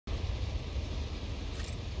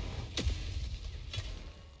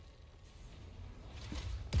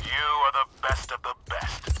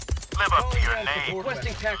support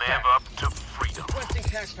Requesting weapon. tac Live pack. up to freedom. Requesting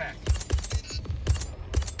tac pack.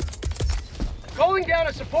 Calling down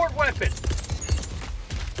a support weapon.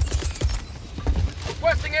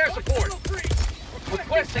 Requesting air support.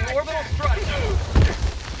 Requesting orbital strike.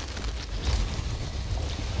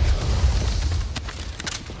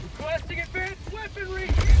 Requesting advanced weaponry.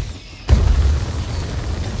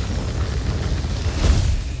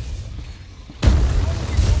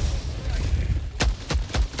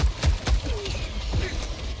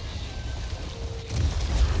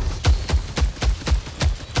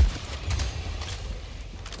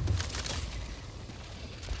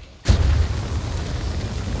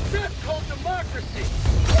 That's called democracy.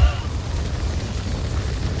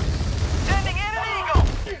 Sending in an eagle.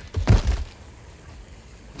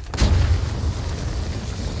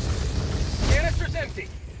 Canister's empty.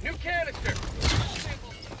 New canister.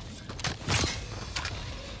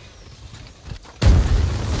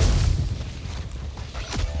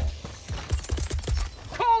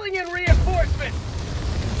 Calling in reinforcements.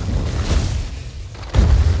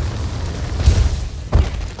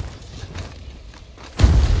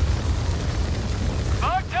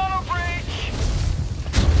 Bug tunnel breach.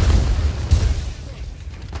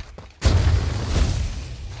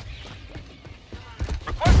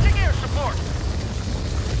 Requesting air support.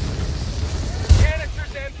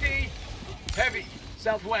 Canister's empty. Heavy.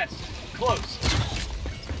 Southwest. Close.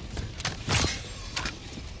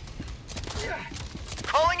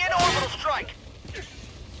 Calling in orbital strike.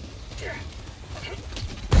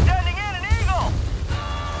 Sending in an eagle.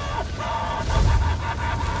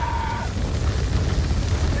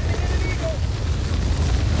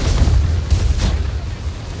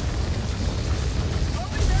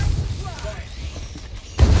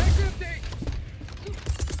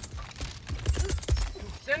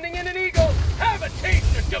 Sending in an eagle. Have a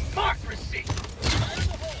taste of democracy.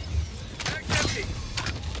 Bag's empty.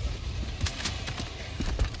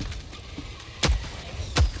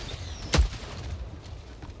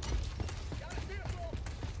 Got a sample.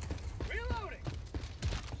 Reloading.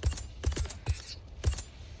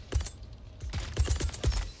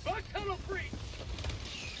 Bug tunnel breach.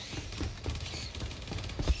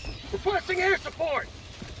 Requesting air support.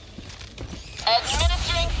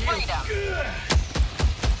 Administering freedom. Good.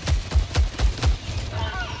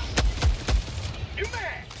 New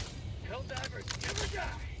man. Helldivers never die.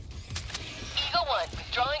 Eagle 1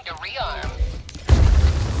 withdrawing to rearm.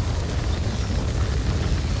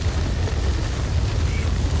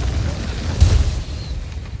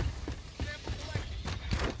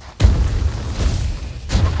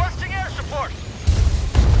 Requesting air support.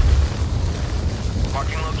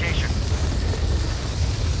 Marking location.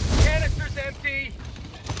 Canister's empty.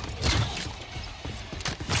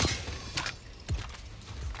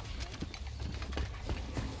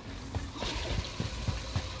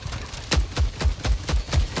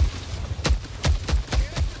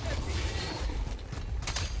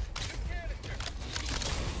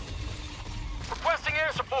 Requesting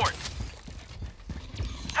air support.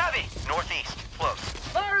 Heavy. Northeast. Close.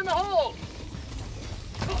 Fire in the hole.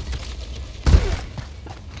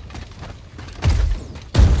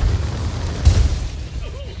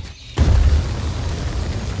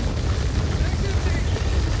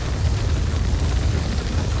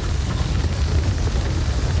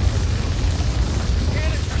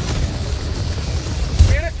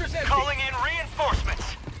 Canister's empty. Calling in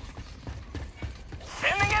reinforcements.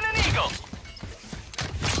 Sending in an eagle.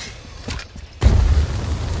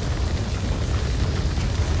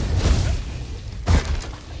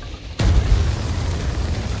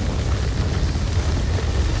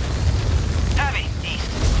 Heavy. East.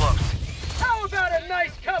 Close. How about a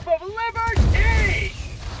nice cup of liberty?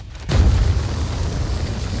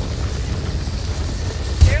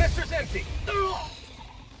 Canister's empty. New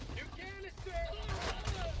canister.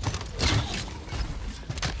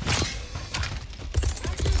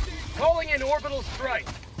 Calling in orbital strike.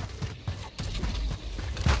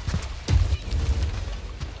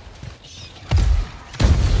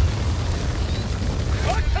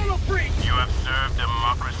 Bug tunnel breach. You have served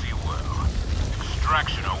democracy well.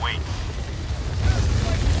 Extraction awaits.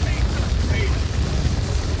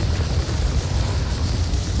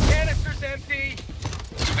 Canister's empty.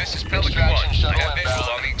 This is Pelican Extraction 1. I shuttle have visual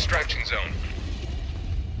inbound. on the extraction zone.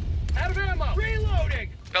 Out of ammo. Reloading.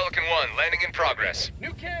 Pelican 1, landing in progress.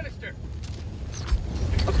 New canister.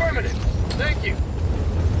 Affirmative. Thank you.